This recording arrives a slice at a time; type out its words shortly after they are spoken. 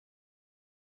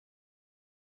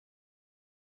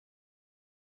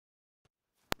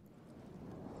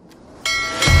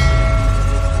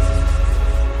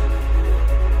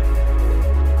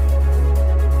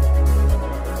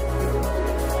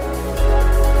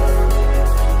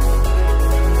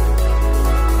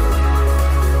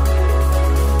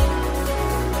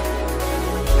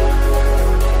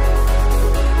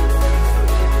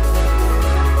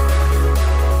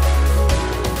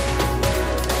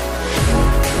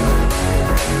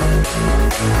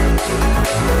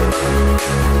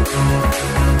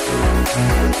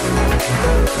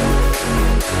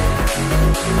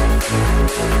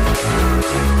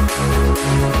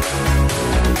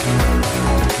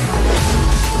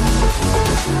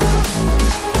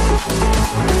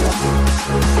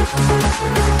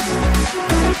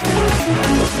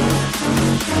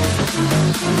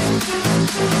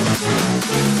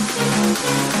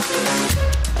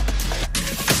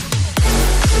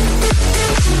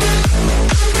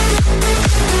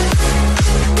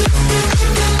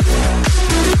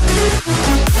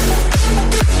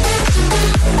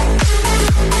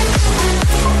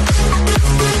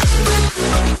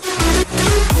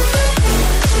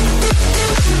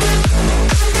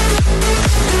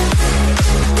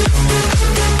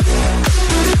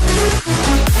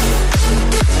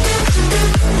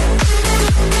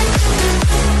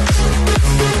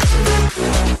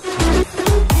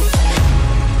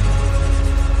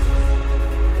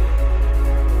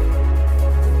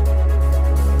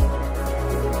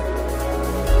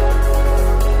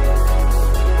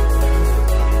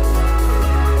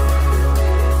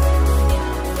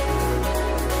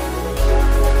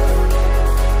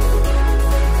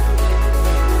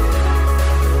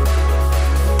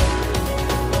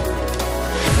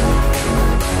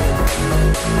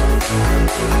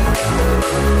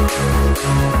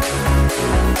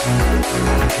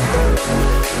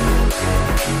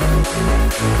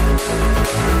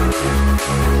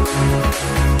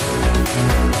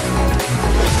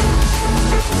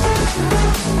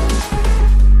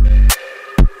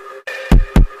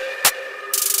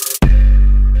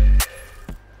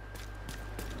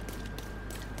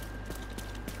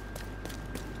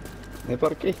Ini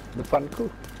pergi depanku.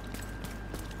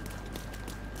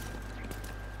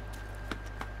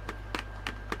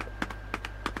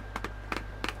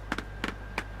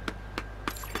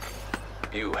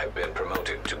 You have been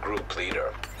promoted to group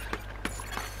leader.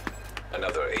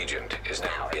 Another agent is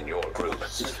now in your group.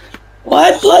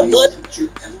 What?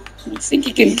 You think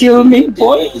you can kill me,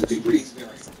 boy?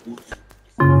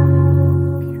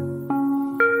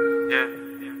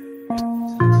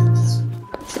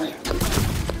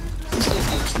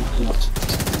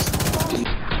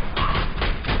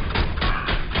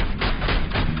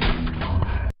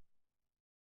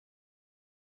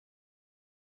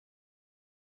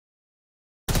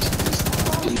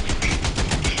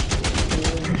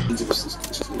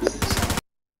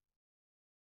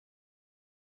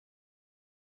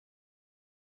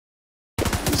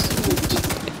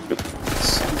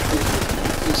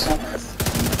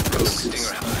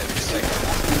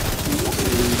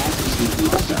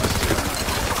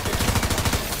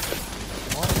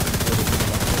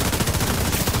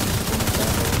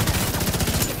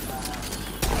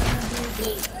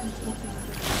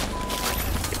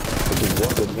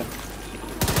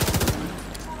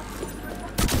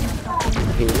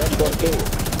 Hilang bokeh.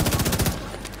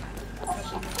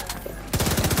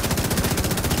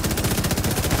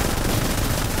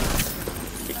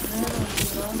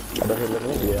 Ada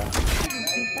healernya dia.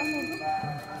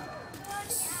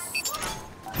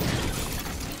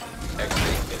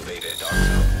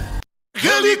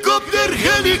 Helikopter,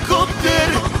 helikopter.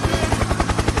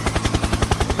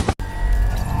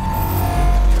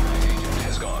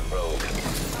 Has gone rogue.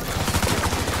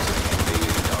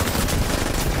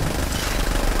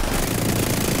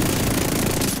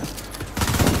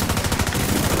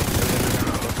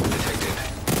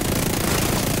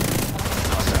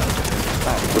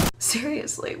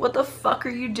 Seriously, what the fuck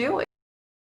are you doing?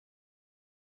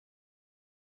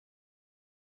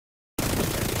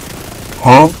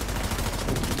 Huh?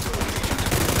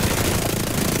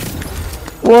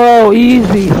 Whoa,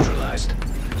 easy.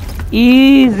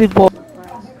 Easy, boy.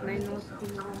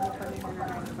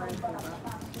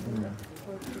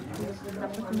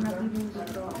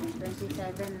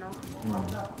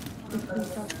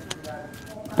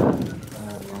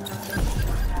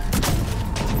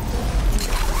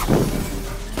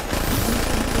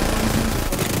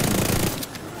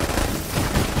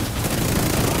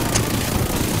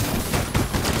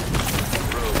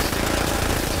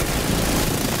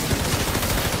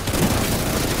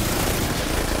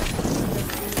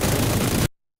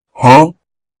 Huh?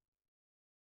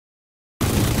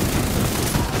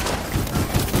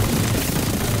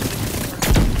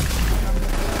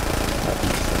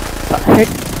 Heck?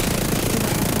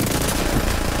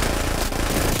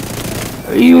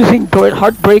 Are you using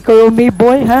Heartbreaker on me,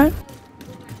 boy, huh?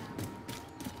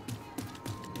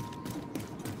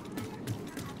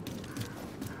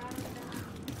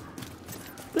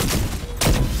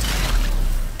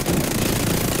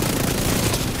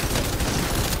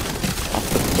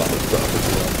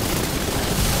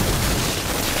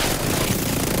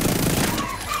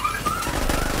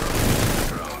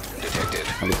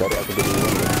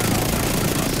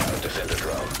 Defender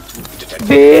drone. Detected.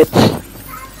 Bitch!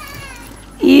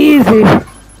 Easy!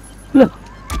 Look.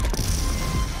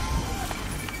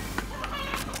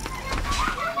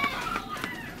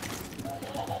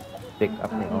 Pick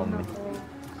up ni Omen.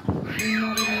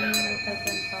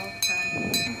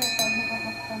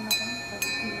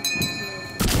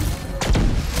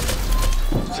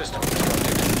 System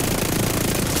disrupted.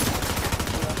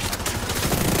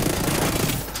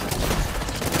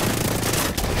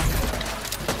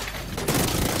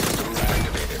 System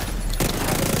activated.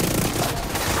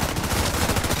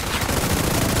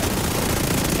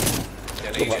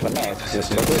 An agent needs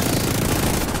assistance.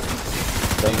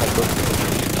 Agent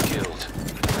killed.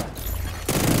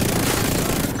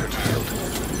 Curtailed.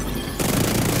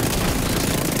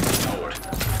 System restored.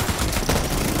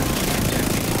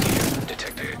 Gear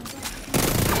detected.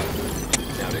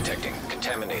 Now detecting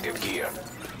contaminated gear.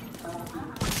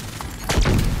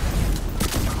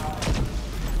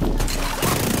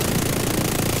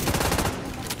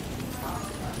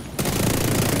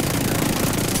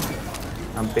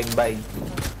 Amping bay.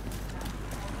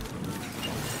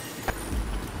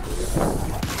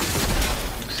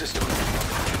 System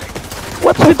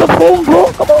What's with the phone,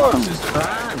 bro? Come on!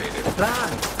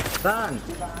 activated. Run!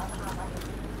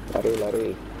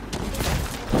 Lari.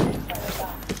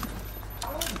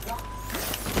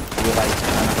 Sige bay,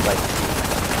 anak bay.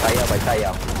 Sayaw bay,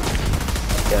 sayaw.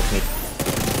 Yes, meet.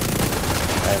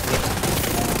 Yes, meet.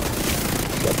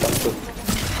 Datang tuh.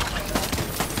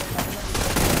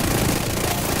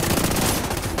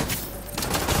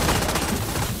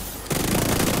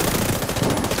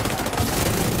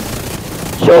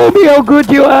 Show me how good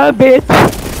you are, bitch!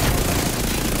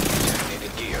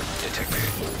 Contaminated gear detected.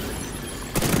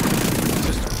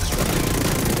 System disrupted.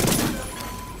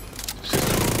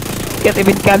 System Can't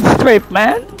even concentrate,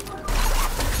 man!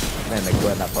 May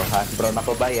nagbuwan ako ha. Brown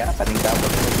ako bay ha. Kaning dapat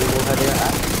nagbuhan niya ha.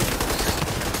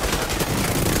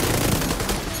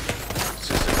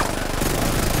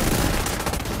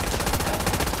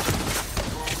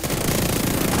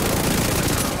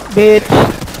 Bitch!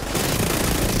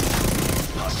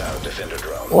 hostile defender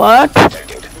drone What?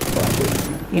 detected.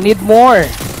 You need more!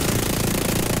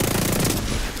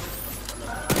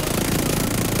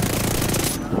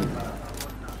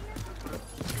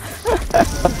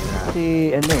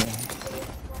 Si ano eh.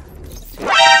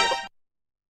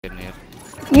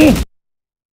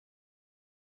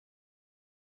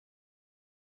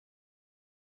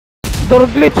 Door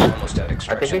glitch! Almost at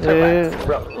extraction. Eh,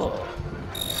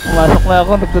 pumasok na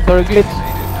ako, nagdo-door glitch.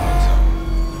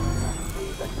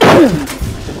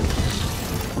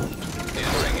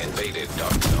 Entering invaded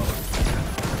dark zone.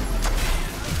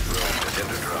 Rogue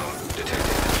defender drone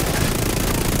detected.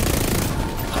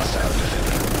 Hostile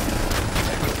defender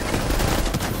detected.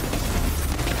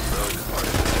 Rogue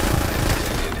artificer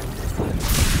detected.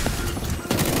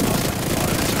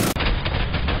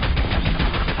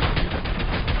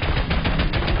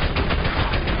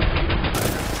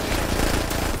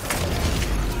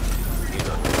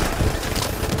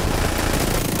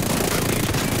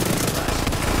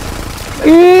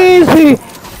 Easy!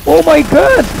 Oh my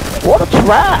god! What a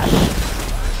trash!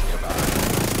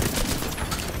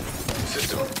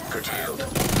 System curtailed.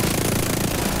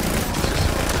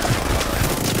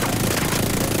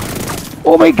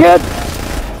 Oh my god!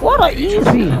 What a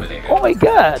easy! Oh my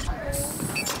god!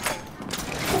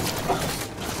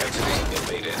 Exiting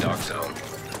invaded dark zone.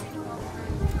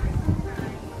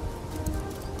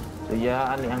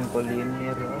 Tuyaan ni ang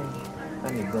Polinir.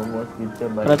 Ani gumos dito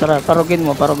bay. Tara, parugin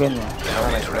mo. Now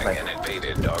entering an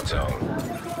invaded dark zone.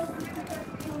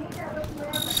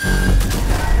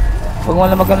 Huwag mo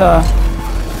lang magano ah.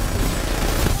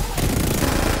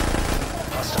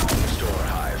 Hostile store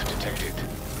hive detected.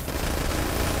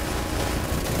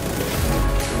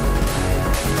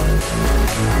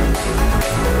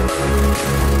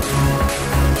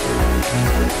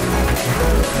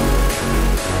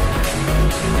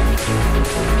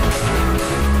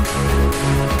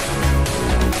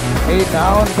 Stay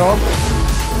down, dog.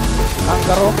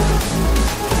 Kangaroo.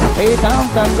 Stay down,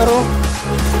 kangaroo.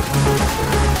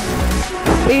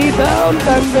 Stay down,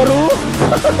 kangaroo.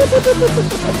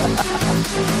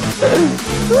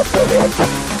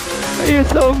 You're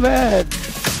so mad.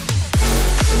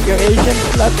 You're Asian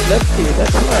plus lefty,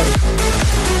 that's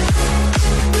right.